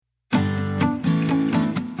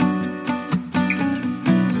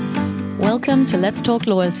Welcome to Let's Talk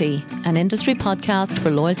Loyalty, an industry podcast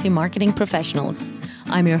for loyalty marketing professionals.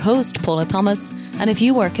 I'm your host, Paula Thomas, and if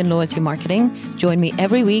you work in loyalty marketing, join me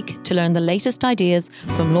every week to learn the latest ideas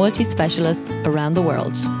from loyalty specialists around the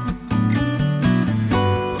world.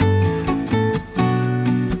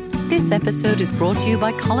 This episode is brought to you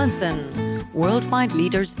by Collinson, worldwide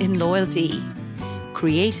leaders in loyalty,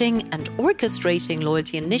 creating and orchestrating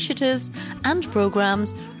loyalty initiatives and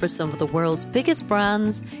programs for some of the world's biggest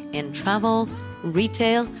brands in travel,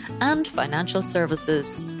 retail, and financial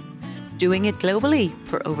services. Doing it globally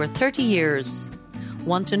for over 30 years.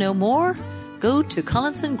 Want to know more? Go to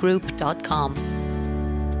collinsongroup.com.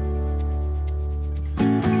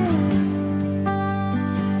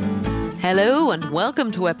 Hello and welcome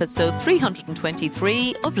to episode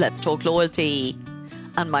 323 of Let's Talk Loyalty,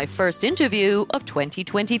 and my first interview of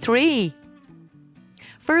 2023.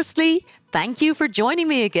 Firstly, thank you for joining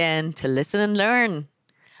me again to listen and learn.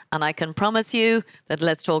 And I can promise you that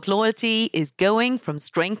Let's Talk Loyalty is going from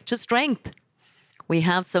strength to strength. We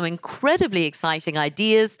have some incredibly exciting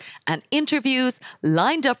ideas and interviews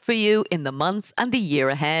lined up for you in the months and the year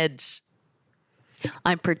ahead.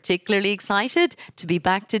 I'm particularly excited to be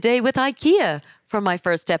back today with IKEA for my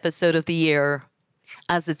first episode of the year,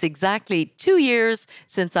 as it's exactly 2 years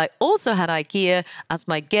since I also had IKEA as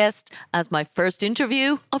my guest as my first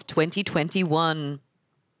interview of 2021.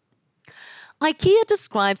 IKEA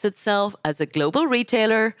describes itself as a global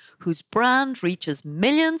retailer whose brand reaches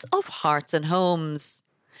millions of hearts and homes,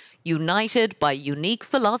 united by unique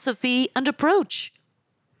philosophy and approach.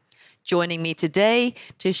 Joining me today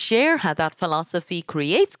to share how that philosophy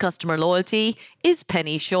creates customer loyalty is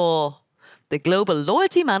Penny Shaw, the Global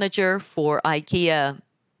Loyalty Manager for IKEA.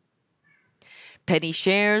 Penny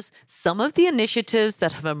shares some of the initiatives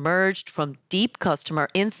that have emerged from deep customer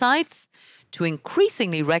insights to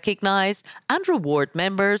increasingly recognise and reward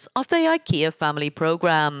members of the IKEA family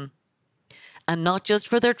programme. And not just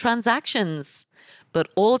for their transactions, but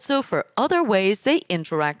also for other ways they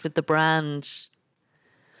interact with the brand.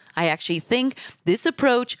 I actually think this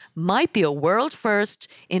approach might be a world first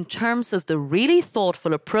in terms of the really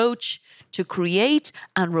thoughtful approach to create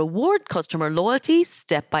and reward customer loyalty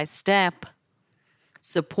step by step,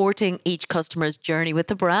 supporting each customer's journey with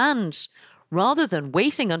the brand, rather than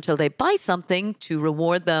waiting until they buy something to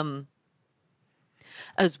reward them.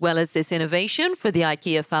 As well as this innovation for the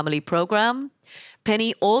IKEA family programme,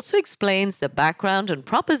 Penny also explains the background and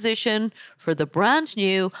proposition for the brand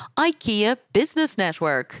new IKEA Business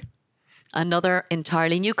Network, another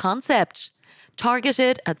entirely new concept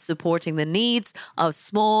targeted at supporting the needs of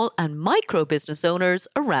small and micro business owners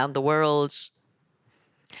around the world.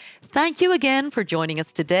 Thank you again for joining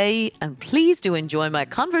us today, and please do enjoy my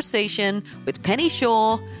conversation with Penny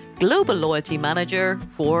Shaw, Global Loyalty Manager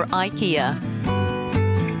for IKEA.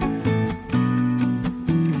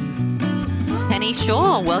 Penny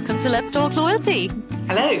Shaw, welcome to Let's Talk Loyalty.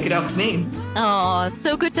 Hello, good afternoon. Oh,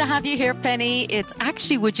 so good to have you here, Penny. It's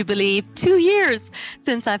actually, would you believe, 2 years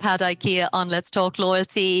since I've had IKEA on Let's Talk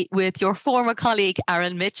Loyalty with your former colleague,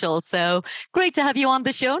 Aaron Mitchell. So great to have you on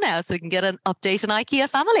the show now so we can get an update on IKEA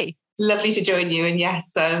family. Lovely to join you. And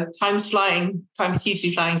yes, time's flying. Time's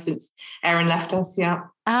hugely flying since Aaron left us. Yeah.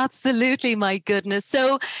 Absolutely, my goodness.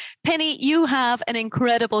 So, Penny, you have an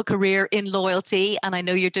incredible career in loyalty, and I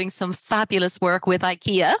know you're doing some fabulous work with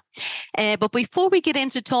IKEA. But before we get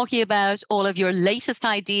into talking about all of your latest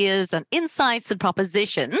ideas and insights and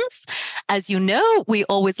propositions, as you know, we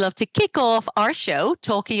always love to kick off our show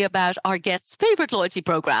talking about our guests' favorite loyalty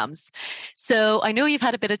programs. So I know you've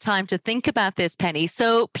had a bit of time to think about this, Penny.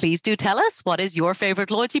 So please do tell us, what is your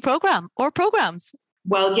favorite loyalty program or programs?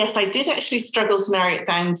 Well, yes, I did actually struggle to narrow it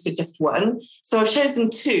down to just one. So I've chosen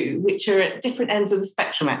two, which are at different ends of the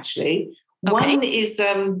spectrum, actually. Okay. One is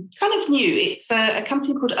kind of new. It's a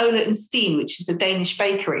company called Ola and Steen, which is a Danish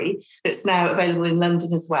bakery that's now available in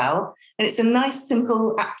London as well. And it's a nice,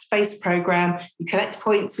 simple app-based program. You collect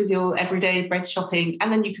points with your everyday bread shopping,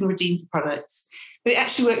 and then you can redeem for products. But it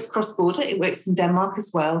actually works cross-border. It works in Denmark as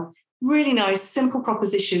well. Really nice, simple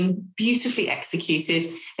proposition, beautifully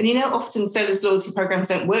executed. And often sellers' loyalty programs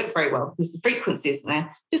don't work very well because the frequency isn't there.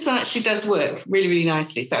 This one actually does work really, really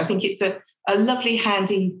nicely. So I think it's a lovely,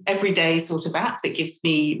 handy, everyday sort of app that gives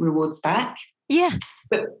me rewards back. Yeah.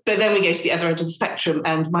 But then we go to the other end of the spectrum.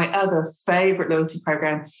 And my other favourite loyalty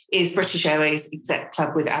program is British Airways Exec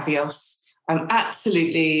Club with Avios. I'm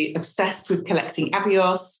absolutely obsessed with collecting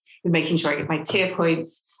Avios, with making sure I get my tier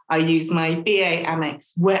points. I use my BA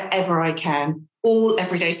Amex wherever I can. all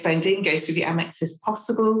everyday spending goes through the Amex as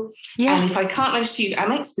possible. Yeah. And if I can't manage to use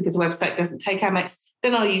Amex because the website doesn't take Amex,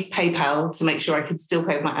 then I'll use PayPal to make sure I can still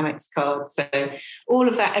pay with my Amex card. So all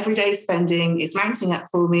of that everyday spending is mounting up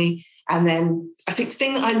for me. And then I think the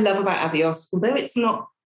thing that I love about Avios, although it's not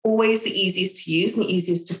always the easiest to use and the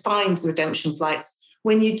easiest to find the redemption flights,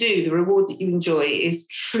 when you do, the reward that you enjoy is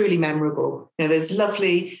truly memorable. You know, there's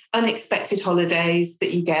lovely, unexpected holidays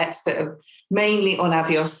that you get that are mainly on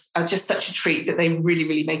Avios are just such a treat that they really,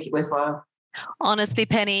 really make it worthwhile. Honestly,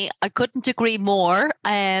 Penny, I couldn't agree more.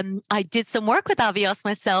 I did some work with Avios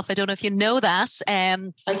myself. I don't know if you know that.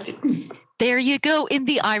 I did. There you go, in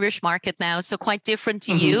the Irish market now, so quite different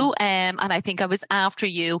to you. And I think I was after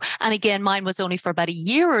you. And again, mine was only for about a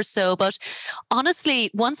year or so. But honestly,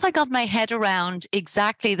 once I got my head around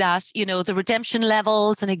exactly that, you know, the redemption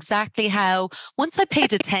levels and exactly how, once I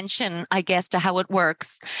paid attention, I guess, to how it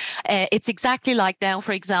works, it's exactly like now,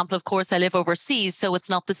 for example, of course, I live overseas, so it's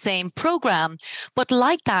not the same program. But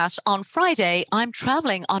like that, on Friday, I'm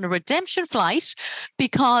traveling on a redemption flight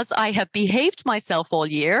because I have behaved myself all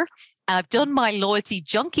year. I've done my loyalty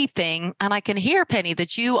junkie thing, and I can hear, Penny,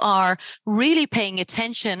 that you are really paying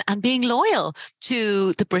attention and being loyal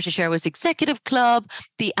to the British Airways Executive Club,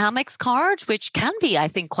 the Amex card, which can be, I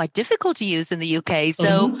think, quite difficult to use in the UK.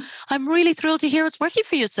 So I'm really thrilled to hear it's working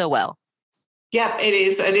for you so well. Yeah, it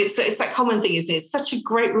is. And it's that common thing, isn't it? It's such a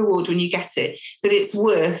great reward when you get it that it's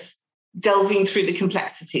worth delving through the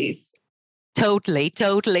complexities.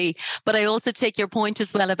 Totally. But I also take your point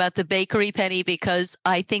as well about the bakery, Penny, because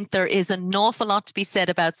I think there is an awful lot to be said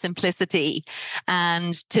about simplicity.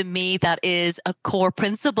 And to me, that is a core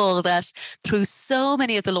principle that through so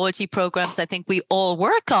many of the loyalty programs I think we all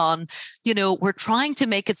work on, you know, we're trying to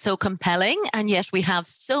make it so compelling. And yet we have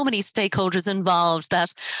so many stakeholders involved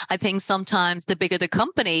that I think sometimes the bigger the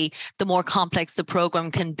company, the more complex the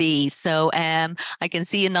program can be. So I can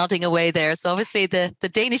see you nodding away there. So obviously the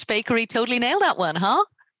Danish bakery totally nailed that one, huh?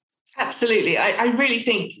 Absolutely. I really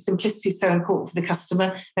think simplicity is so important for the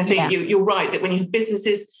customer. I think you're right that when you have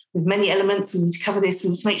businesses with many elements, we need to cover this, we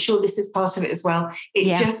need to make sure this is part of it as well.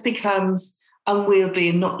 It just becomes unwieldy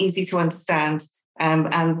and not easy to understand.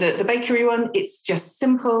 And the bakery one, it's just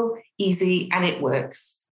simple, easy, and it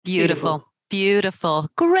works. Beautiful.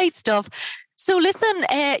 Great stuff. So listen,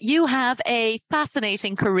 you have a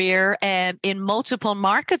fascinating career in multiple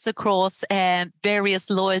markets across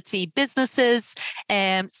various loyalty businesses.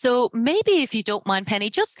 So maybe if you don't mind,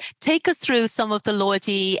 Penny, just take us through some of the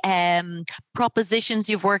loyalty propositions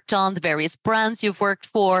you've worked on, the various brands you've worked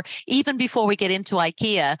for, even before we get into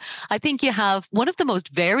IKEA. I think you have one of the most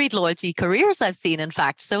varied loyalty careers I've seen, in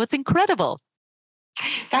fact. So it's incredible.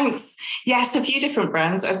 Thanks. Yes, a few different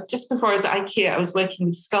brands. Just before I was at IKEA, I was working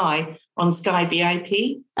with Sky on Sky VIP.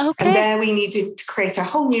 Okay. And there we needed to create a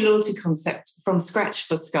whole new loyalty concept from scratch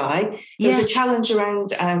for Sky. There was a challenge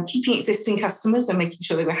around keeping existing customers and making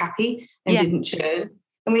sure they were happy and didn't churn.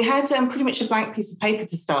 And we had pretty much a blank piece of paper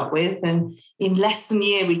to start with. And in less than a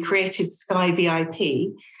year, we created Sky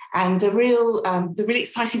VIP. And the really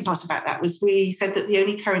exciting part about that was we said that the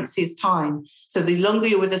only currency is time. So the longer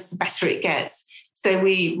you're with us, the better it gets. So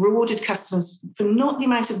we rewarded customers for not the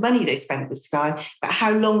amount of money they spent with Sky, but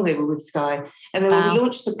how long they were with Sky. And then when we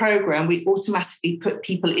launched the program, we automatically put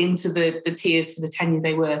people into the tiers for the tenure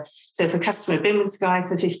they were. So if a customer had been with Sky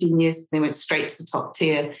for 15 years, they went straight to the top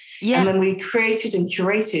tier. And then we created and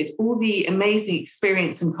curated all the amazing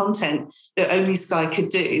experience and content that only Sky could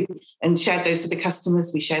do and shared those with the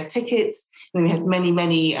customers. We shared tickets. And then we had many,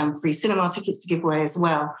 many free cinema tickets to give away as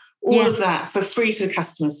well. All of that for free to the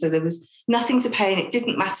customers. So there was nothing to pay, and it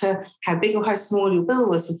didn't matter how big or how small your bill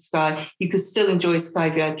was with Sky. You could still enjoy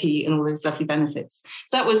Sky VIP and all those lovely benefits.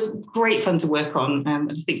 So that was great fun to work on,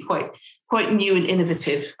 and I think quite new and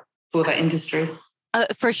innovative for that industry.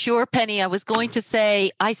 For sure, Penny. I was going to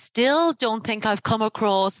say, I still don't think I've come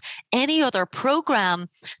across any other program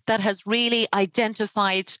that has really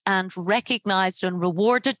identified and recognized and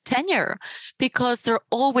rewarded tenure, because there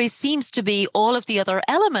always seems to be all of the other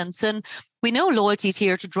elements. And we know loyalty is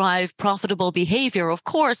here to drive profitable behavior, of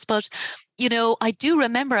course. But, you know, I do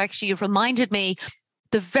remember, actually, you've reminded me,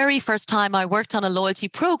 the very first time I worked on a loyalty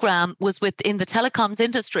program was within the telecoms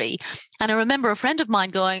industry. And I remember a friend of mine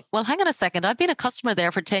going, well, hang on a second, I've been a customer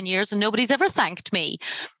there for 10 years and nobody's ever thanked me.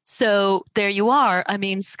 So there you are. I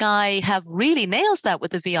mean, Sky have really nailed that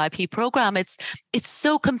with the VIP program. It's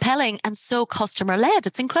so compelling and so customer led.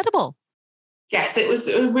 It's incredible. Yes, it was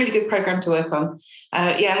a really good program to work on.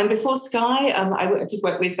 And then before Sky, I did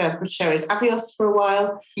work with British Airways Avios for a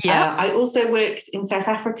while. I also worked in South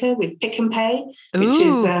Africa with Pick n Pay, which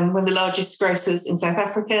is one of the largest grocers in South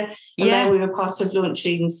Africa. And then we were part of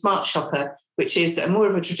launching Smart Shopper, which is more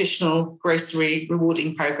of a traditional grocery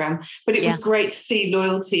rewarding program. But it was great to see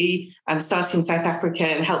Loyalty starting in South Africa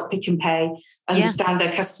and help Pick n Pay understand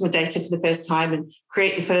their customer data for the first time and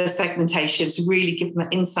create the first segmentation to really give them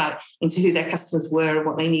an insight into who their customers were and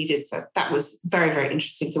what they needed. So that was very, very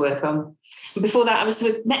interesting to work on. And before that, I was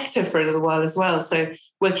with Nectar for a little while as well. So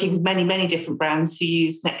working with many, many different brands who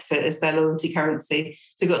use Nectar as their loyalty currency.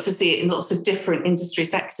 So got to see it in lots of different industry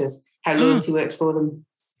sectors, how loyalty worked for them.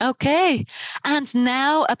 Okay. And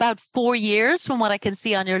now about 4 years from what I can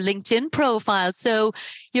see on your LinkedIn profile. So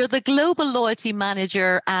you're the Global Loyalty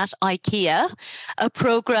Manager at IKEA, a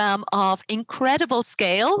program of incredible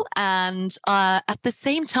scale and at the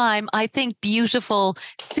same time, I think beautiful,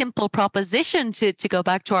 simple proposition to go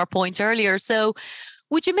back to our point earlier. So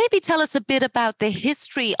would you maybe tell us a bit about the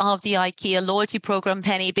history of the IKEA loyalty program,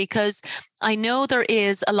 Penny? Because I know there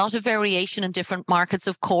is a lot of variation in different markets,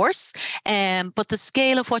 of course, but the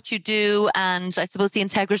scale of what you do and I suppose the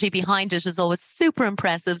integrity behind it is always super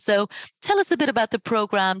impressive. So tell us a bit about the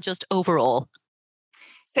program just overall.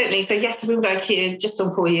 Certainly. So yes, I've been with IKEA just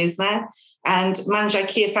on 4 years now and manage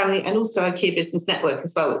IKEA Family and also IKEA Business Network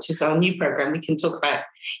as well, which is our new program we can talk about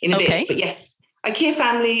in a bit. But yes, IKEA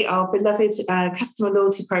Family, our beloved customer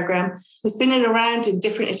loyalty program, has been around in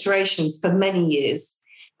different iterations for many years.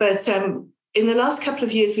 But in the last couple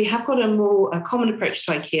of years, we have got a common approach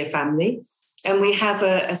to IKEA Family. And we have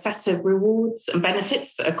a set of rewards and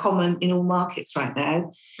benefits that are common in all markets right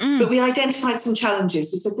now. But we identified some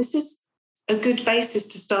challenges. We said this is a good basis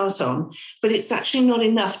to start on, but it's actually not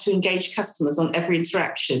enough to engage customers on every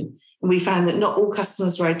interaction. And we found that not all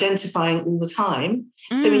customers were identifying all the time.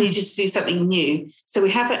 So we needed to do something new. So we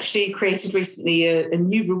have actually created recently a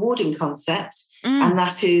new rewarding concept. And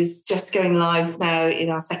that is just going live now in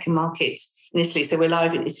our second market in Italy. So we're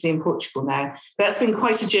live in Italy and Portugal now. But that's been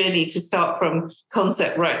quite a journey to start from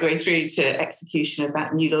concept right the way through to execution of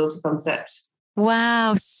that new loyalty concept.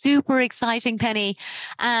 Wow, super exciting, Penny.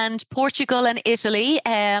 And Portugal and Italy,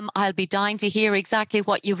 I'll be dying to hear exactly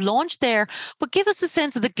what you've launched there. But give us a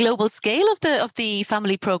sense of the global scale of the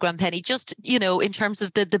family program, Penny, just, in terms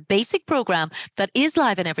of the basic program that is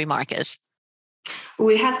live in every market.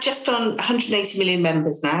 We have just on 180 million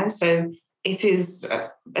members now. So it is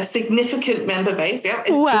a significant member base. Yeah,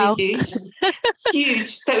 it's pretty huge.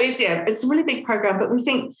 Huge. So it's a really big program, but we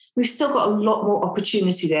think we've still got a lot more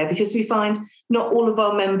opportunity there because we find not all of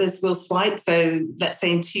our members will swipe. So let's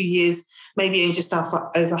say in 2 years, maybe only just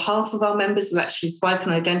over half of our members will actually swipe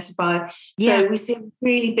and identify. So we see a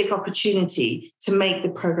really big opportunity to make the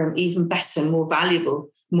program even better and more valuable,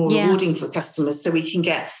 more rewarding for customers, so we can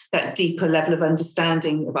get that deeper level of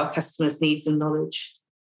understanding of our customers' needs and knowledge.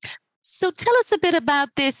 So tell us a bit about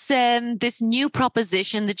this new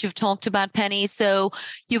proposition that you've talked about, Penny. So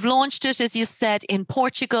you've launched it, as you've said, in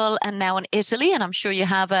Portugal and now in Italy, and I'm sure you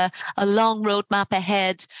have a long roadmap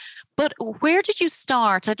ahead. But where did you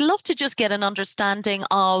start? I'd love to just get an understanding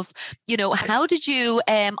of, how did you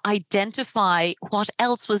identify what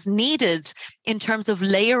else was needed in terms of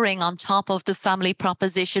layering on top of the family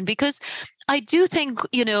proposition? Because I do think,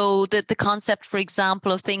 that the concept, for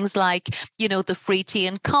example, of things like, the free tea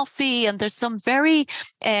and coffee, and there's some very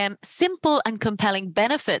simple and compelling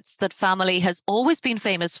benefits that family has always been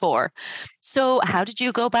famous for. So how did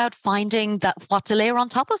you go about finding what to layer on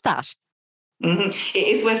top of that? Mm-hmm. It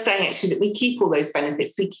is worth saying, actually, that we keep all those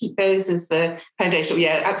benefits. We keep those as the foundation.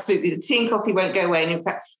 Yeah, absolutely. The tea and coffee won't go away. And in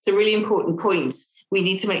fact, it's a really important point. We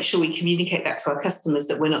need to make sure we communicate that to our customers,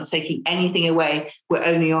 that we're not taking anything away. We're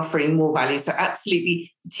only offering more value. So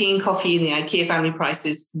absolutely, the tea and coffee and the IKEA family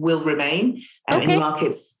prices will remain in the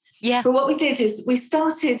markets. Yeah. But what we did is we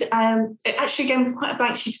started, actually again, with quite a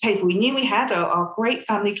blank sheet of paper. We knew we had our great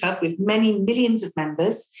family club with many millions of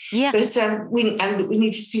members, but we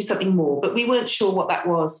needed to do something more, but we weren't sure what that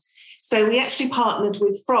was. So we actually partnered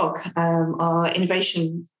with Frog, our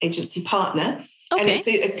innovation agency partner. And it's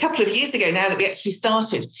a couple of years ago now that we actually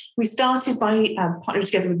started. We started by partnering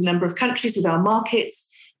together with a number of countries, with our markets,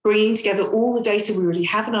 bringing together all the data we already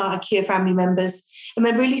have in our IKEA family members, and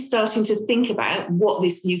then really starting to think about what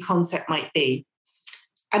this new concept might be.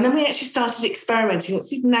 And then we actually started experimenting. Once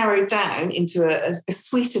we've narrowed down into a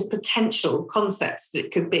suite of potential concepts that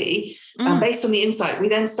it could be, based on the insight, we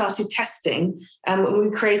then started testing. We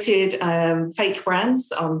created fake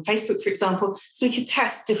brands on Facebook, for example, so we could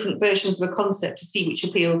test different versions of a concept to see which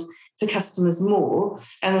appealed to customers more.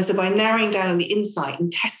 And so by narrowing down on the insight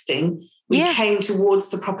and testing, we came towards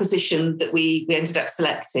the proposition that we ended up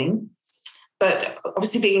selecting. But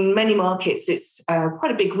obviously, being in many markets, it's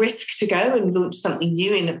quite a big risk to go and launch something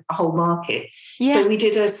new in a whole market. Yeah. So we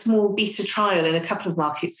did a small beta trial in a couple of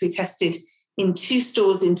markets. We tested in 2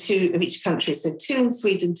 stores in 2 of each country. So 2 in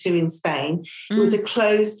Sweden, 2 in Spain. It was a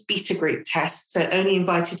closed beta group test, so only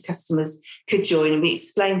invited customers could join. And we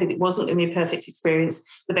explained that it wasn't going to be a perfect experience,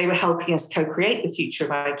 but they were helping us co-create the future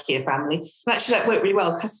of IKEA family. And actually that worked really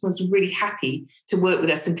well. Customers were really happy to work with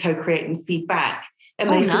us and co-create and feedback.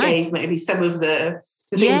 And they forgave maybe some of the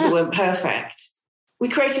things that weren't perfect. We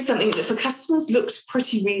created something that for customers looked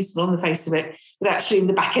pretty reasonable on the face of it, but actually in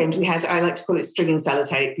the back end we had, I like to call it string and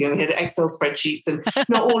sellotape. We had Excel spreadsheets and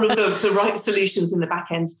not all of the right solutions in the back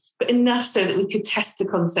end, but enough so that we could test the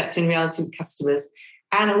concept in reality with customers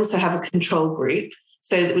and also have a control group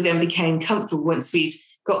so that we then became comfortable once we'd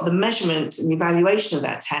got the measurement and the evaluation of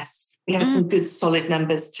that test. We had some good solid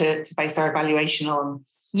numbers to base our evaluation on.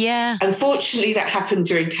 Yeah. Unfortunately, that happened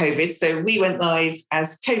during COVID. So we went live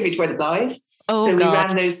as COVID went live. Oh, so we God.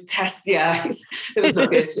 ran those tests. Yeah, it was not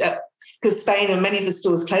good because Spain and many of the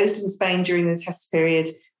stores closed in Spain during the test period,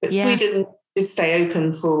 but Sweden did stay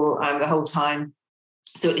open for the whole time.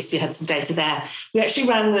 So at least we had some data there. We actually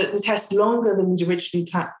ran the test longer than we'd originally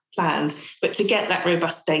planned, but to get that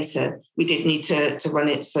robust data, we did need to run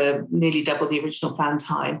it for nearly double the original planned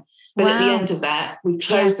time. But at the end of that, we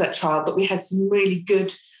closed that trial, but we had some really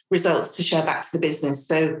good results to share back to the business.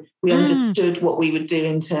 So we understood what we would do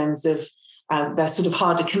in terms of the sort of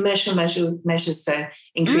harder commercial measures, so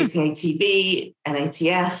increasing ATV and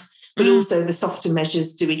ATF, but also the softer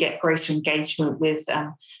measures. Do we get greater engagement with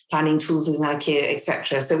planning tools within IKEA,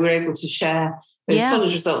 etc.? So we're able to share those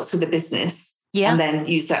solid results with the business and then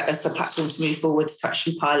use that as the platform to move forward to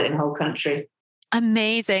actually pilot in the whole country.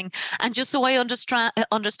 Amazing. And just so I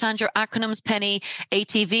understand your acronyms, Penny,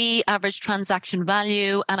 ATV, average transaction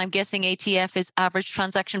value, and I'm guessing ATF is average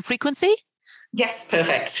transaction frequency? Yes,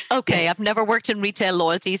 perfect. Okay, yes. I've never worked in retail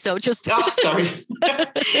loyalty, so just... Oh, sorry.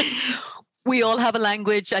 We all have a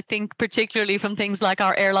language, I think, particularly from things like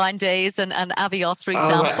our airline days and Avios, for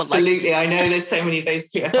example. Oh, absolutely. I know there's so many of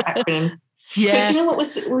those acronyms. Yeah. But you know what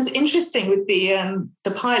was interesting with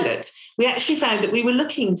the pilot? We actually found that we were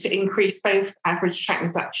looking to increase both average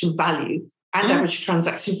transaction value and average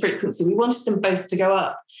transaction frequency. We wanted them both to go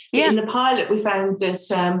up. But in the pilot, we found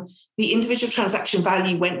that the individual transaction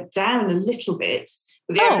value went down a little bit,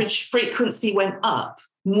 but the average frequency went up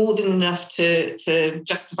more than enough to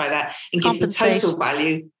justify that and give the total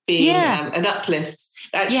value being an uplift.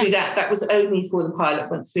 Actually, that was only for the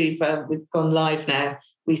pilot. Once we've gone live now,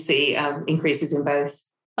 we see increases in both.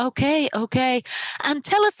 Okay. And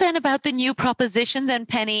tell us then about the new proposition then,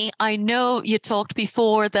 Penny. I know you talked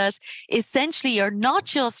before that essentially you're not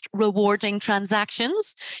just rewarding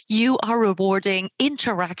transactions, you are rewarding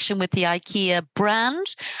interaction with the IKEA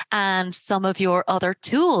brand and some of your other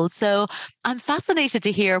tools. So I'm fascinated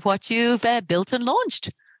to hear what you've built and launched.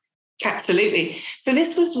 Absolutely. So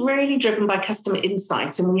this was really driven by customer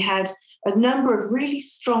insight, and we had a number of really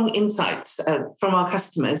strong insights from our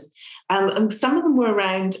customers. And some of them were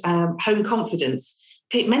around home confidence.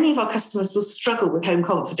 Many of our customers will struggle with home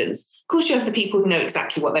confidence. Of course, you have the people who know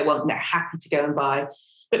exactly what they want and they're happy to go and buy.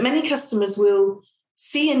 But many customers will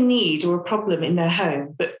see a need or a problem in their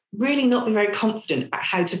home, but really not be very confident about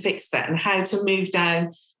how to fix that and how to move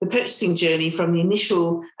down the purchasing journey from the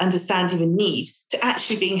initial understanding of a need to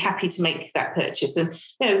actually being happy to make that purchase. And,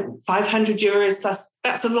 €500 plus,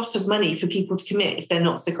 that's a lot of money for people to commit if they're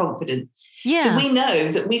not so confident. Yeah. So we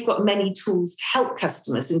know that we've got many tools to help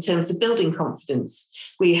customers in terms of building confidence.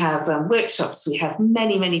 We have workshops, we have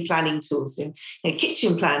many planning tools,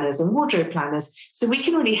 kitchen planners and wardrobe planners. So we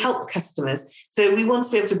can really help customers. So we want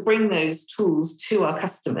to be able to bring those tools to our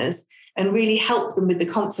customers and really help them with the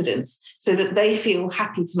confidence so that they feel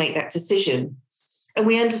happy to make that decision. And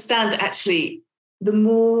we understand that actually the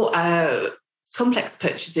more complex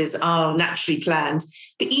purchases are naturally planned,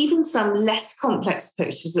 but even some less complex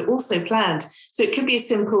purchases are also planned. So it could be a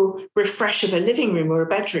simple refresh of a living room or a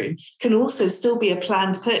bedroom can also still be a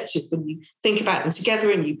planned purchase when you think about them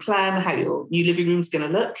together and you plan how your new living room is going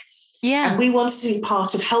to look. Yeah. And we wanted to be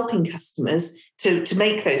part of helping customers to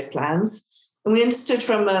make those plans. And we understood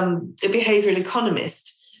from a behavioural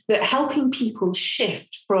economist that helping people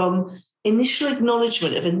shift from initial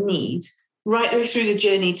acknowledgement of a need right the way through the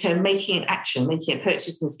journey to making an action, making a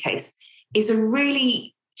purchase in this case, is a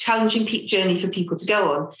really challenging journey for people to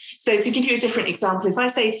go on. So to give you a different example, if I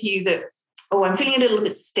say to you that, I'm feeling a little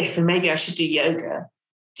bit stiff and maybe I should do yoga,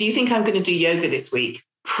 do you think I'm going to do yoga this week?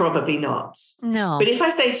 Probably not. No. But if I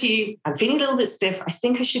say to you, I'm feeling a little bit stiff, I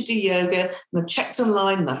think I should do yoga, and I've checked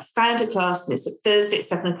online and I've found a class and it's at Thursday at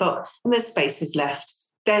 7:00 and there's spaces left,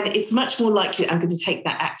 then it's much more likely I'm going to take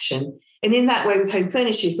that action. And in that way, with home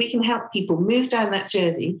furniture, if we can help people move down that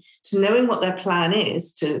journey to knowing what their plan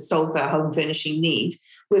is to solve their home furnishing need,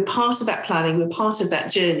 we're part of that planning, we're part of that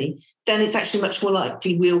journey, then it's actually much more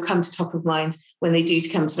likely we'll come to top of mind when they do to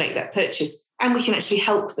come to make that purchase. And we can actually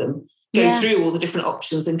help them go through all the different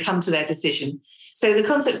options and come to their decision. So the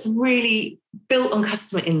concept's really built on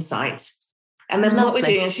customer insight. And then what we're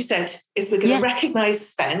doing, as you said, is we're going to recognise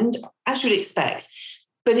spend, as you would expect.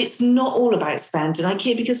 But it's not all about spend. And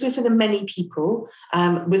IKEA, because we're for the many people,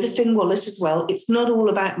 with a thin wallet as well, it's not all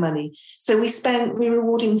about money. So we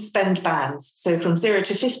reward in spend bands. So from 0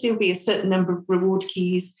 to 50 will be a certain number of reward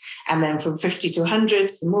keys. And then from 50 to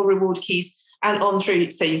 100, some more reward keys. And on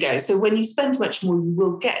through, so you go. So when you spend much more, you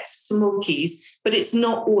will get some more keys, but it's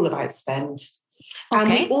not all about spend. And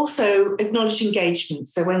we also acknowledge engagement.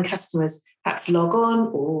 So when customers perhaps log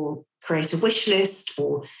on or create a wish list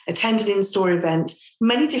or attend an in-store event,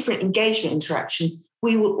 many different engagement interactions,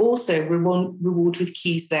 we will also reward with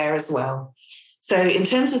keys there as well. So in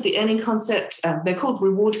terms of the earning concept, they're called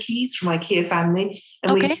reward keys from IKEA family,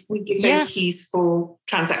 and we give those keys for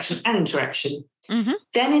transaction and interaction. Mm-hmm.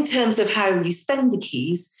 Then in terms of how you spend the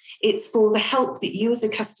keys, it's for the help that you as a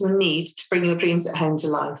customer need to bring your dreams at home to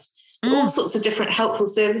life. All sorts of different helpful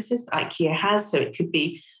services that IKEA has. So it could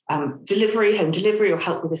be home delivery, or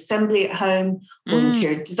help with assembly at home, or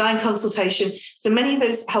interior design consultation. So many of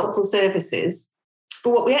those helpful services.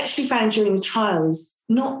 But what we actually found during the trial is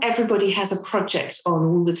not everybody has a project on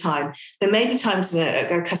all the time. There may be times in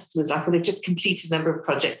a customer's life where they've just completed a number of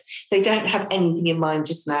projects. They don't have anything in mind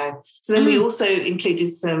just now. So then we also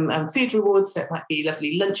included some food rewards. So it might be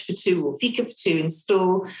lovely lunch for two or fika for two in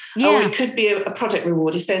store. Or it could be a product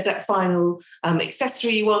reward. If there's that final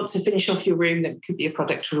accessory you want to finish off your room, then it could be a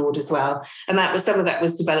product reward as well. And some of that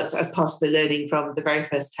was developed as part of the learning from the very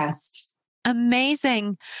first test.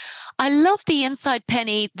 Amazing. I love the insight,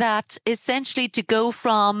 Penny, that essentially to go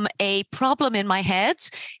from a problem in my head,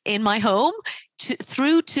 in my home,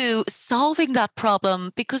 through to solving that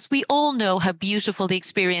problem, because we all know how beautiful the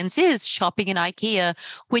experience is shopping in IKEA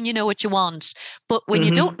when you know what you want. But when you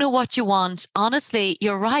don't know what you want, honestly,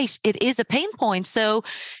 you're right, it is a pain point. So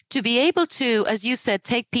to be able to, as you said,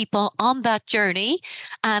 take people on that journey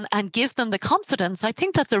and give them the confidence, I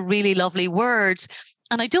think that's a really lovely word.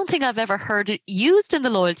 And I don't think I've ever heard it used in the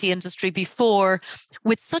loyalty industry before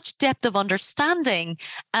with such depth of understanding.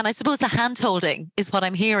 And I suppose the hand-holding is what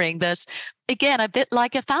I'm hearing, that, again, a bit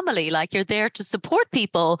like a family, like you're there to support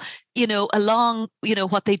people, along,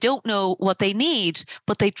 what they don't know, what they need,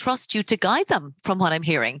 but they trust you to guide them, from what I'm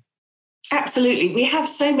hearing. Absolutely. We have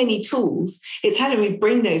so many tools. It's how do we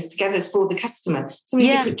bring those together for the customer? So many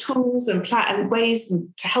different tools and ways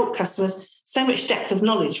to help customers. So much depth of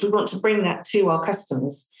knowledge. We want to bring that to our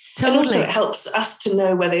customers. Totally. And also it helps us to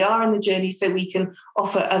know where they are in the journey, so we can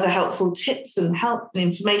offer other helpful tips and help and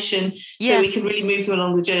information, so we can really move them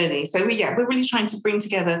along the journey. So we're really trying to bring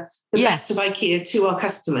together the best of IKEA to our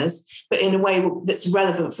customers, but in a way that's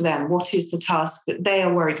relevant for them. What is the task that they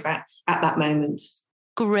are worried about at that moment?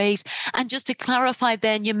 Great. And just to clarify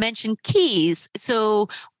then, you mentioned keys. So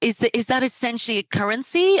is that essentially a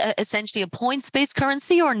currency, essentially a points-based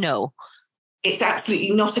currency, or no? It's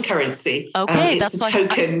absolutely not a currency. Okay, it's a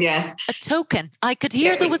token, A token. I could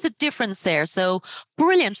hear there was a difference there. So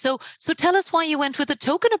brilliant. So tell us why you went with a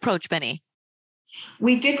token approach, Benny.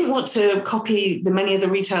 We didn't want to copy the many of the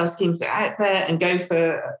retail schemes that are out there and go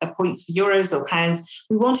for points for euros or pounds.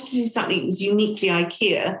 We wanted to do something that was uniquely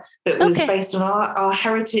IKEA, that was based on our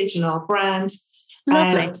heritage and our brand.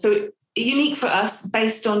 Lovely. So unique for us,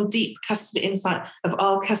 based on deep customer insight of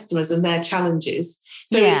our customers and their challenges.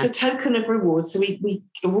 So it's a token of reward. So we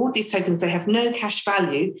award these tokens. They have no cash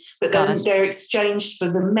value, but then they're exchanged for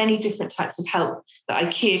the many different types of help that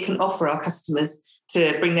IKEA can offer our customers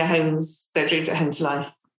to bring their dreams at home to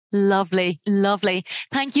life. Lovely, lovely.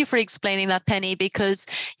 Thank you for explaining that, Penny, because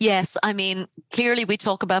yes, I mean, clearly we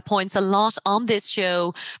talk about points a lot on this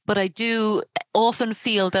show, but I do often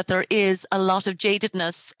feel that there is a lot of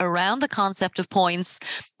jadedness around the concept of points,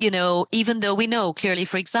 even though we know clearly,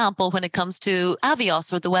 for example, when it comes to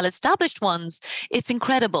Avios or the well-established ones, it's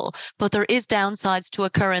incredible, but there is downsides to a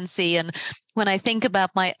currency. And when I think about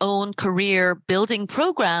my own career building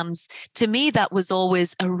programs, to me, that was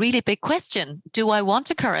always a really big question. Do I want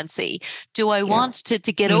a currency? Do I want to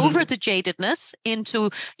get over the jadedness into,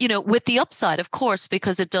 with the upside, of course,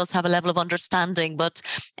 because it does have a level of understanding. But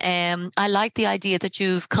I like the idea that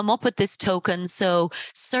you've come up with this token. So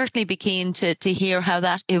certainly be keen to hear how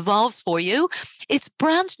that evolves for you. It's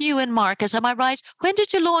brand new in market. Am I right? When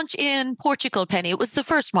did you launch in Portugal, Penny? It was the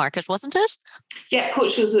first market, wasn't it? Yeah,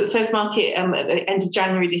 Portugal was the first market at the end of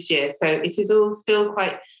January this year. So it is all still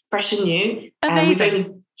quite fresh and new. Amazing. We've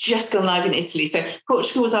only just gone live in Italy. So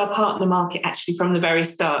Portugal was our partner market actually from the very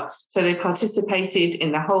start. So they participated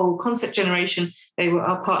in the whole concept generation. They were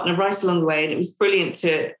our partner right along the way. And it was brilliant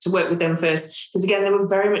to work with them first, because again, they were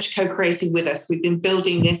very much co-creating with us. We've been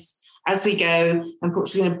building this as we go, and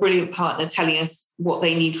Portugal is a brilliant partner telling us what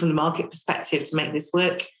they need from the market perspective to make this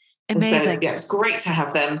work. Amazing. And so, yeah, it was great to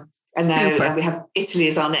have them. And now we have Italy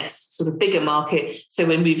as our next sort of bigger market. So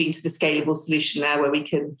we're moving to the scalable solution now where we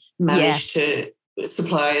can manage to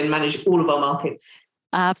supply and manage all of our markets.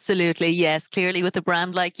 Absolutely. Yes. Clearly with a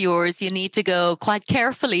brand like yours, you need to go quite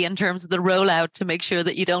carefully in terms of the rollout to make sure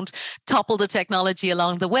that you don't topple the technology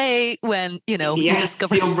along the way when, you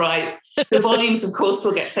discover. You're right. The volumes, of course,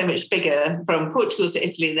 will get so much bigger from Portugal to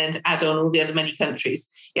Italy and then to add on all the other many countries.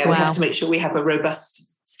 Yeah, we have to make sure we have a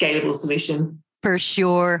robust, scalable solution. For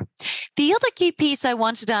sure. The other key piece I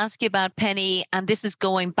wanted to ask you about, Penny, and this is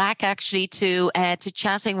going back actually to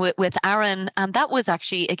chatting with Aaron, and that was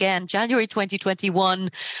actually, again, January 2021.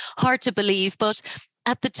 Hard to believe, but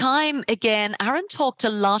at the time, again, Aaron talked a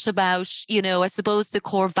lot about, I suppose the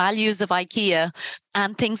core values of IKEA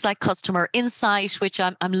and things like customer insight, which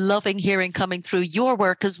I'm loving hearing coming through your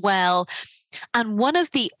work as well. And one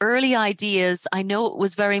of the early ideas, I know it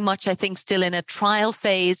was very much, I think, still in a trial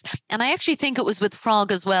phase. And I actually think it was with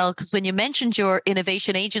Frog as well, because when you mentioned your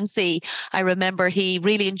innovation agency, I remember he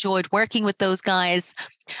really enjoyed working with those guys.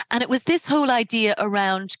 And it was this whole idea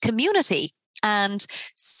around community. And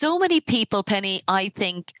so many people, Penny, I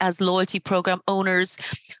think, as loyalty program owners,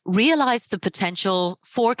 realize the potential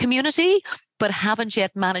for community, but haven't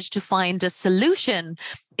yet managed to find a solution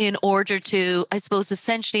in order to, I suppose,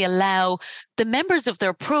 essentially allow the members of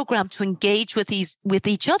their program to engage with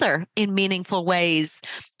each other in meaningful ways.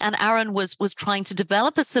 And Aaron was trying to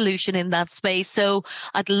develop a solution in that space. So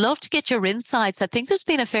I'd love to get your insights. I think there's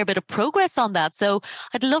been a fair bit of progress on that. So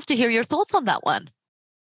I'd love to hear your thoughts on that one.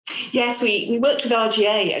 Yes, we worked with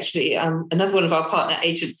RGA, actually, another one of our partner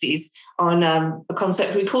agencies, on a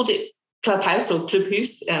concept. We called it Clubhouse or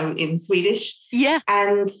Clubhus in Swedish. Yeah.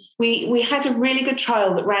 And we had a really good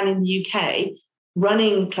trial that ran in the UK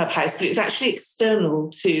running Clubhouse, but it was actually external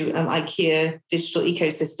to IKEA digital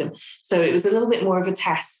ecosystem. So it was a little bit more of a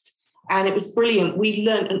test. And it was brilliant. We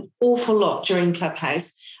learned an awful lot during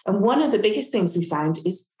Clubhouse. And one of the biggest things we found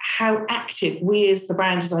is how active we as the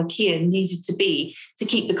brand, as IKEA, needed to be to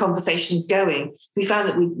keep the conversations going. We found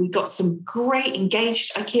that we got some great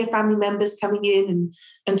engaged IKEA family members coming in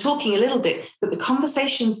and talking a little bit, but the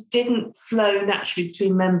conversations didn't flow naturally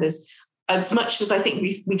between members as much as I think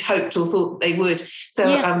we'd hoped or thought they would. So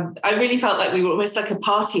I really felt like we were almost like a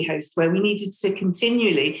party host where we needed to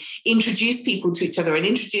continually introduce people to each other and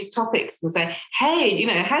introduce topics and say, hey,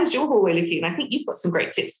 how's your hallway looking? And I think you've got some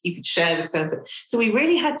great tips you could share with so-and-so. So we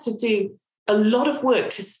really had to do a lot of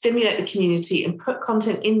work to stimulate the community and put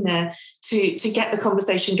content in there to get the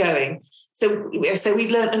conversation going. So we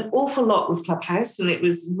learned an awful lot with Clubhouse, and it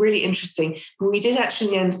was really interesting. We did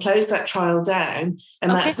actually in the end close that trial down,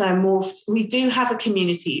 and that's now morphed. We do have a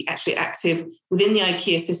community actually active within the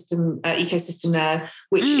IKEA system ecosystem now,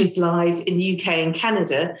 which is live in the UK and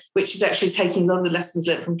Canada, which is actually taking a lot of the lessons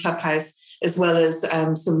learned from Clubhouse, as well as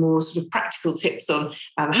some more sort of practical tips on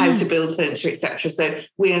how to build furniture, etc. So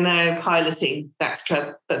we are now piloting that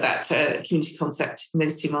community concept in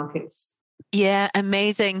those two markets. Yeah,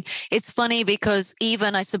 amazing. It's funny because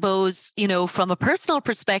even, I suppose, from a personal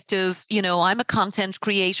perspective, I'm a content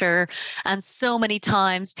creator, and so many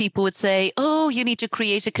times people would say, oh, you need to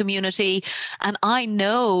create a community. And I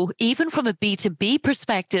know, even from a B2B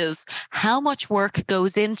perspective, how much work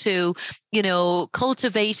goes into,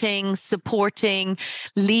 cultivating, supporting,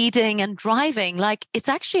 leading and driving. Like, it's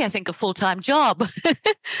actually, I think, a full-time job.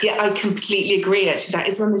 Yeah, I completely agree. Actually, that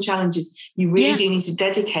is one of the challenges. You really do need to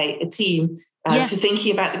dedicate a team to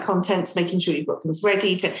thinking about the content, to making sure you've got things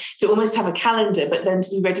ready, to almost have a calendar, but then to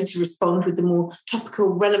be ready to respond with the more topical,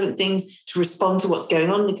 relevant things, to respond to what's going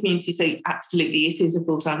on in the community. So absolutely, it is a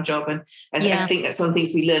full-time job. And I think that's one of the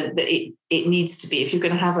things we learned, that it needs to be. If you're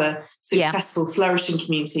going to have a successful, flourishing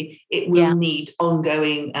community, it will need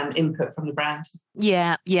ongoing input from the brand.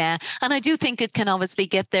 Yeah. And I do think it can obviously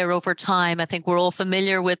get there over time. I think we're all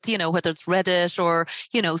familiar with, whether it's Reddit or,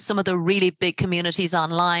 some of the really big communities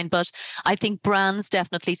online, but I think brands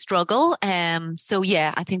definitely struggle. So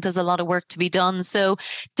I think there's a lot of work to be done. So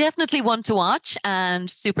definitely one to watch, and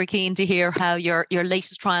super keen to hear how your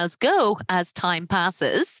latest trials go as time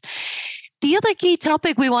passes. The other key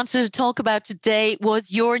topic we wanted to talk about today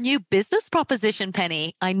was your new business proposition,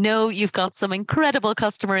 Penny. I know you've got some incredible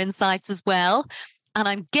customer insights as well. And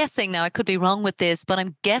I'm guessing now, I could be wrong with this, but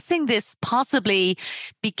I'm guessing this possibly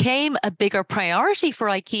became a bigger priority for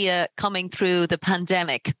IKEA coming through the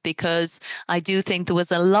pandemic, because I do think there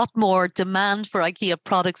was a lot more demand for IKEA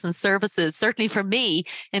products and services, certainly for me,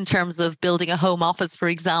 in terms of building a home office, for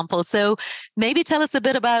example. So maybe tell us a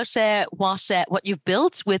bit about what you've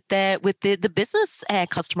built with the business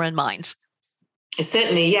customer in mind.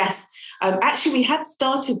 Certainly, yes. Actually, we had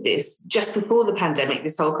started this just before the pandemic,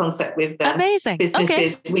 this whole concept with Amazing.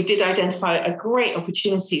 businesses. Okay. We did identify a great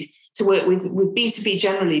opportunity to work with B2B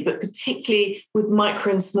generally, but particularly with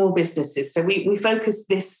micro and small businesses. So we focused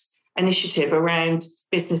this initiative around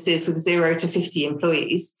businesses with 0 to 50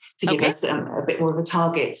 employees to give us a bit more of a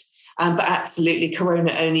target. But absolutely,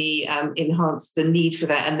 Corona only enhanced the need for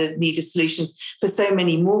that and the need of solutions for so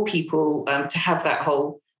many more people to have that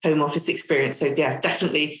whole home office experience. So yeah,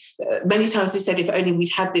 definitely. Many times we said if only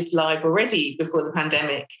we'd had this live already before the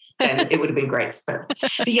pandemic, then it would have been great. But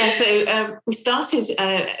yeah, so we started,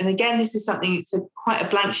 and again, this is something, it's quite a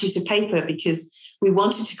blank sheet of paper, because we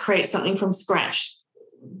wanted to create something from scratch,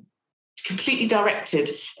 completely directed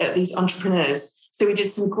at these entrepreneurs. So we did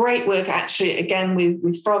some great work, actually, again,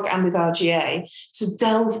 with Frog and with RGA, to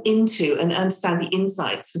delve into and understand the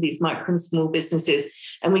insights for these micro and small businesses.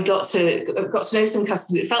 And we got to know some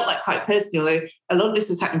customers. It felt like quite personal, although a lot of this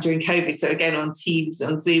was happening during COVID. So again, on Teams,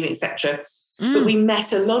 on Zoom, etc. But we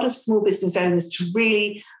met a lot of small business owners to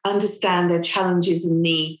really understand their challenges and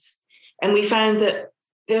needs. And we found that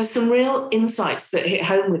there were some real insights that hit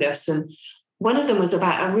home with us. And one of them was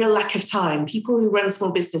about a real lack of time. People who run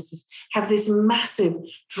small businesses have this massive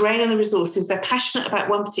drain on the resources. They're passionate about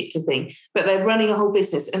one particular thing, but they're running a whole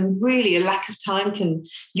business. And really, a lack of time can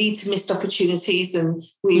lead to missed opportunities. And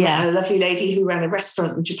we met a lovely lady who ran a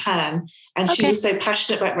restaurant in Japan. And she was so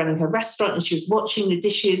passionate about running her restaurant. And she was watching the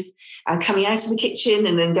dishes coming out of the kitchen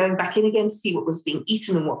and then going back in again to see what was being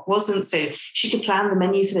eaten and what wasn't. So she could plan the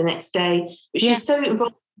menu for the next day. But she's so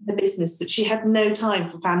involved the business that she had no time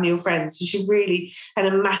for family or friends. So she really had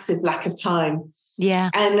a massive lack of time. Yeah.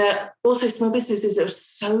 And also small businesses are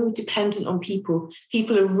so dependent on people.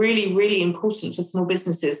 People are really, really important for small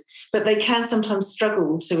businesses, but they can sometimes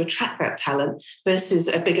struggle to attract that talent versus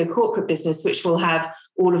a bigger corporate business, which will have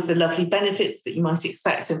all of the lovely benefits that you might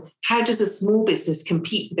expect. And how does a small business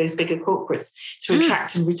compete with those bigger corporates to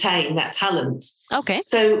attract and retain that talent? Okay.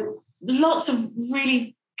 So lots of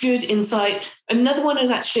really good insight. Another one is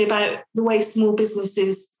actually about the way small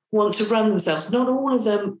businesses want to run themselves. Not all of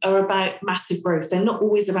them are about massive growth. They're not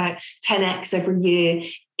always about 10x every year.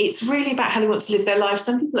 It's really about how they want to live their life.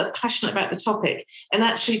 Some people are passionate about the topic, and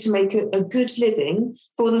actually to make a good living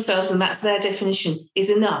for themselves, and that's their definition, is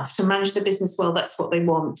enough to manage their business well. That's what they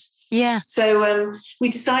want. Yeah. So we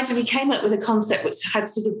came up with a concept which had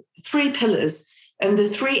sort of 3 pillars, and the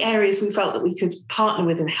 3 areas we felt that we could partner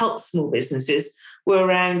with and help small businesses were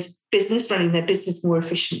around business, running their business more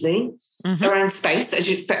efficiently, around space, as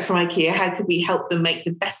you expect from IKEA. How could we help them make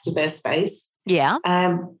the best of their space? Yeah.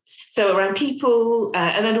 So around people,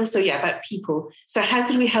 and then also, about people. So how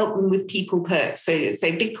could we help them with people perks? So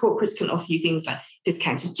say big corporates can offer you things like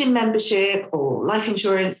discounted gym membership or life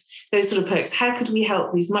insurance, those sort of perks. How could we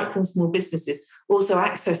help these micro and small businesses also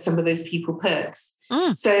access some of those people perks?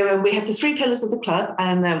 So we have the 3 pillars of the club,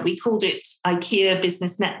 and we called it IKEA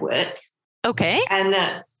Business Network. Okay. And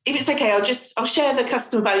if it's okay, I'll share the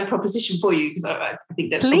customer value proposition for you, because I think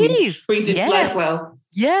that brings it to life well.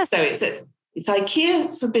 Yes. So it's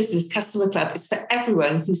IKEA for Business Customer Club. It's for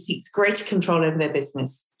everyone who seeks greater control over their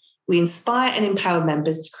business. We inspire and empower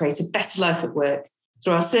members to create a better life at work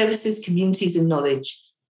through our services, communities, and knowledge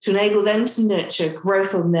to enable them to nurture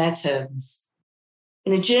growth on their terms.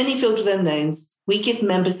 In a journey filled with unknowns, we give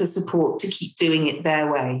members the support to keep doing it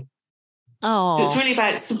their way. Oh. So it's really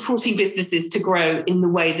about supporting businesses to grow in the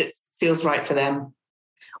way that feels right for them.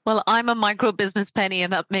 Well, I'm a micro business, Penny,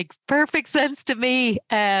 and that makes perfect sense to me.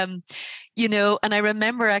 And I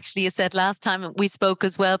remember actually you said last time we spoke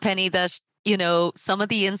as well, Penny, that some of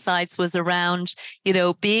the insights was around,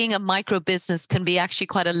 being a micro business can be actually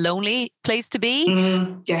quite a lonely place to be.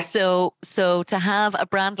 Yes. So to have a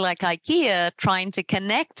brand like IKEA trying to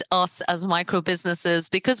connect us as micro businesses,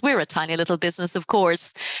 because we're a tiny little business, of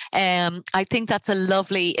course, I think that's a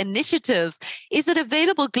lovely initiative. Is it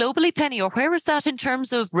available globally, Penny, or where is that in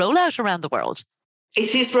terms of rollout around the world?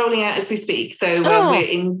 It is rolling out as we speak. So we're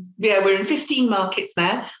in 15 markets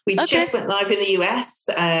now. We just went live in the US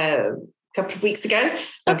couple of weeks ago.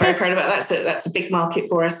 I'm very proud about that. So that's a big market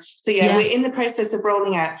for us. So we're in the process of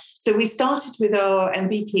rolling out. So we started with our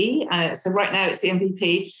MVP. So right now it's the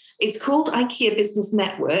MVP. It's called IKEA Business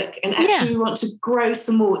Network. And actually, we want to grow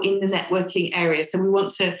some more in the networking area. So we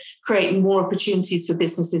want to create more opportunities for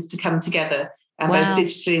businesses to come together, both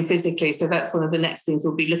digitally and physically. So that's one of the next things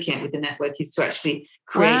we'll be looking at with the network, is to actually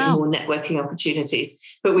create more networking opportunities.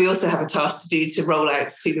 But we also have a task to do to roll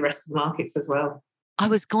out to the rest of the markets as well. I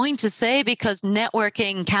was going to say, because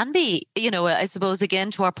networking can be, I suppose, again,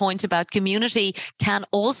 to our point about community, can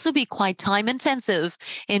also be quite time intensive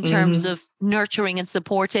in terms of nurturing and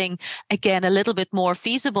supporting, again, a little bit more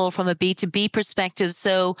feasible from a B2B perspective.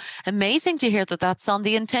 So amazing to hear that that's on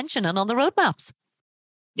the intention and on the roadmaps.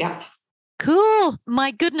 Yeah. Cool. My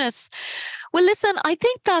goodness. Well, listen, I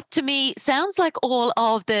think that to me sounds like all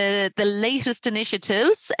of the latest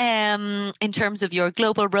initiatives in terms of your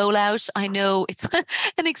global rollout. I know it's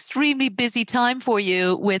an extremely busy time for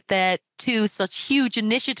you with two such huge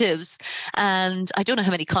initiatives. And I don't know how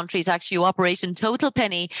many countries actually you operate in total,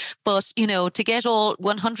 Penny, but, to get all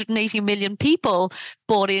 180 million people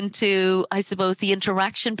bought into, I suppose, the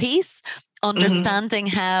interaction piece, understanding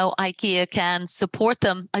how IKEA can support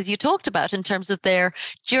them, as you talked about, in terms of their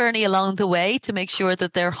journey along the way to make sure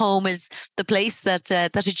that their home is the place that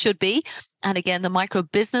it should be. And again, the micro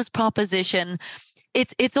business proposition.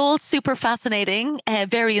 It's all super fascinating,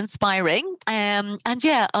 very inspiring. And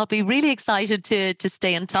yeah, I'll be really excited to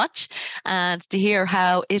stay in touch and to hear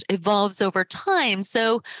how it evolves over time.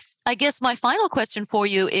 So I guess my final question for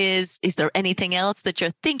you is there anything else that you're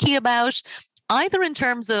thinking about, either in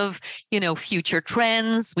terms of, future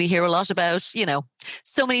trends? We hear a lot about,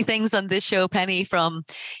 so many things on this show, Penny, from,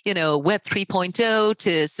 Web 3.0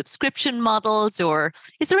 to subscription models, or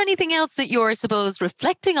is there anything else that you're, I suppose,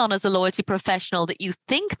 reflecting on as a loyalty professional that you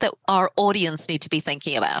think that our audience need to be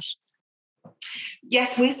thinking about?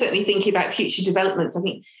 Yes, we're certainly thinking about future developments. I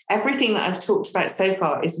think everything that I've talked about so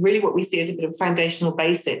far is really what we see as a bit of foundational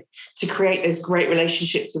basic to create those great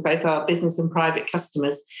relationships with both our business and private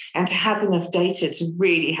customers, and to have enough data to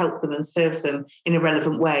really help them and serve them in a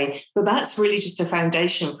relevant way. But that's really just a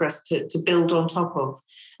foundation for us to build on top of.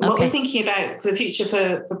 And what we're thinking about for the future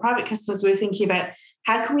for private customers, we're thinking about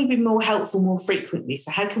how can we be more helpful more frequently?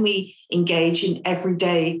 So how can we engage in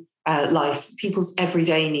everyday life, people's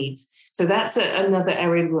everyday needs? So that's another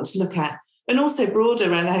area we want to look at. And also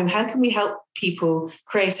broader around home, how can we help people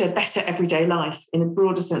create a better everyday life in a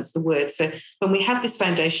broader sense of the word? So when we have this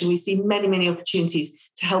foundation, we see many, many opportunities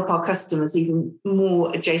to help our customers even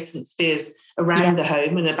more adjacent spheres around the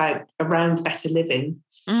home and around better living.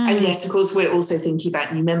 And yes, of course, we're also thinking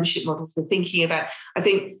about new membership models. We're thinking about, I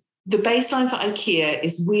think, the baseline for IKEA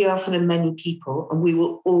is we are for the many people, and we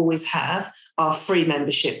will always have our free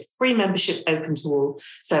membership open to all.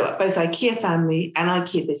 So both IKEA Family and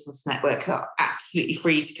IKEA Business Network are absolutely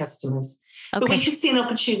free to customers. But we could see an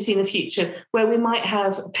opportunity in the future where we might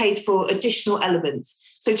have paid for additional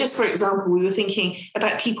elements. So just for example, we were thinking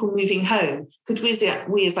about people moving home. Could we as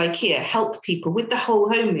IKEA help people with the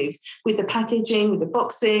whole home move, with the packaging, with the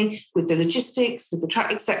boxing, with the logistics, with the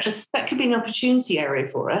truck, etc.? That could be an opportunity area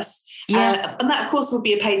for us. And that, of course, will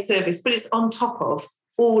be a paid service, but it's on top of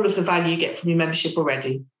all of the value you get from your membership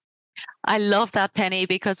already. I love that, Penny,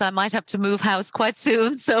 because I might have to move house quite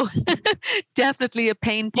soon. So definitely a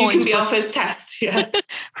pain point. You can be our first test, yes.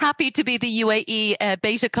 Happy to be the UAE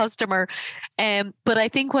beta customer. But I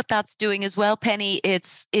think what that's doing as well, Penny,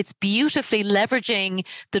 it's beautifully leveraging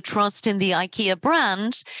the trust in the IKEA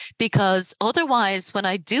brand, because otherwise, when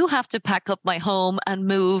I do have to pack up my home and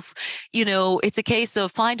move, it's a case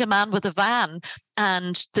of find a man with a van.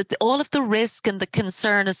 And all of the risk and the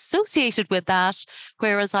concern associated with that,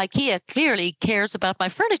 whereas IKEA clearly cares about my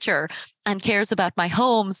furniture and cares about my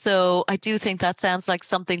home. So I do think that sounds like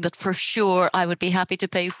something that for sure I would be happy to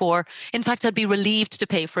pay for. In fact, I'd be relieved to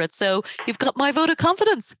pay for it. So you've got my vote of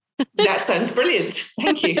confidence. That sounds brilliant.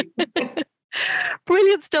 Thank you.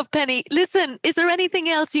 Brilliant stuff, Penny. Listen, is there anything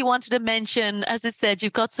else you wanted to mention? As I said,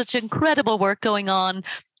 you've got such incredible work going on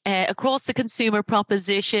across the consumer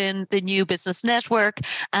proposition, the new business network,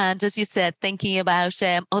 and as you said, thinking about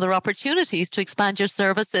other opportunities to expand your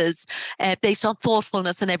services based on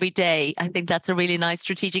thoughtfulness and every day. I think that's a really nice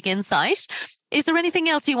strategic insight. Is there anything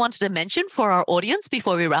else you wanted to mention for our audience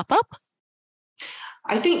before we wrap up?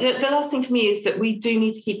 I think that the last thing for me is that we do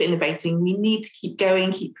need to keep innovating. We need to keep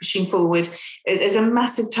going, keep pushing forward. There's a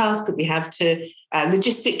massive task that we have to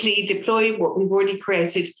logistically deploy what we've already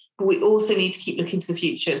created, but we also need to keep looking to the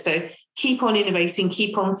future. So keep on innovating,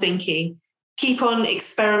 keep on thinking, keep on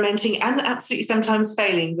experimenting, and absolutely sometimes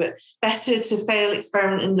failing, but better to fail,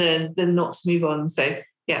 experiment and learn than not to move on. So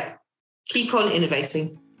yeah, keep on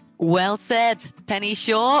innovating. Well said. Penny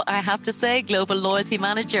Shaw, I have to say, Global Loyalty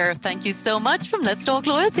Manager. Thank you so much from Let's Talk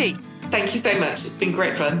Loyalty. Thank you so much. It's been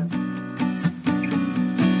great fun.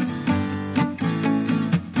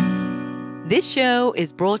 This show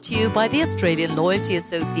is brought to you by the Australian Loyalty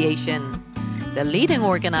Association, the leading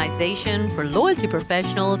organisation for loyalty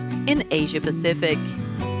professionals in Asia Pacific.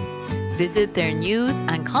 Visit their news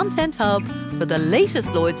and content hub for the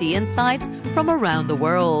latest loyalty insights from around the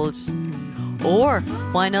world. Or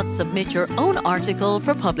why not submit your own article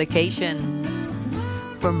for publication?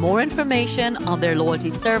 For more information on their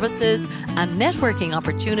loyalty services and networking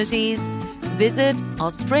opportunities, visit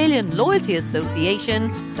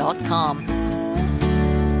australianloyaltyassociation.com.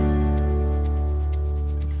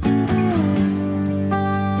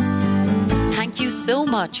 Thank you so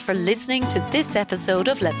much for listening to this episode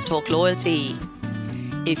of Let's Talk Loyalty.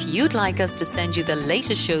 If you'd like us to send you the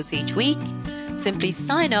latest shows each week, simply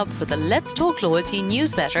sign up for the Let's Talk Loyalty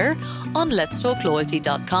newsletter on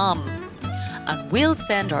letstalkloyalty.com, and we'll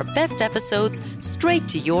send our best episodes straight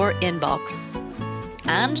to your inbox.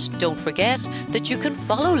 And don't forget that you can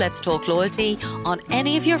follow Let's Talk Loyalty on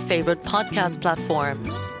any of your favourite podcast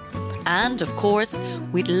platforms. And of course,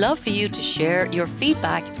 we'd love for you to share your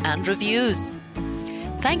feedback and reviews.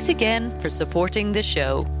 Thanks again for supporting the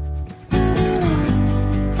show.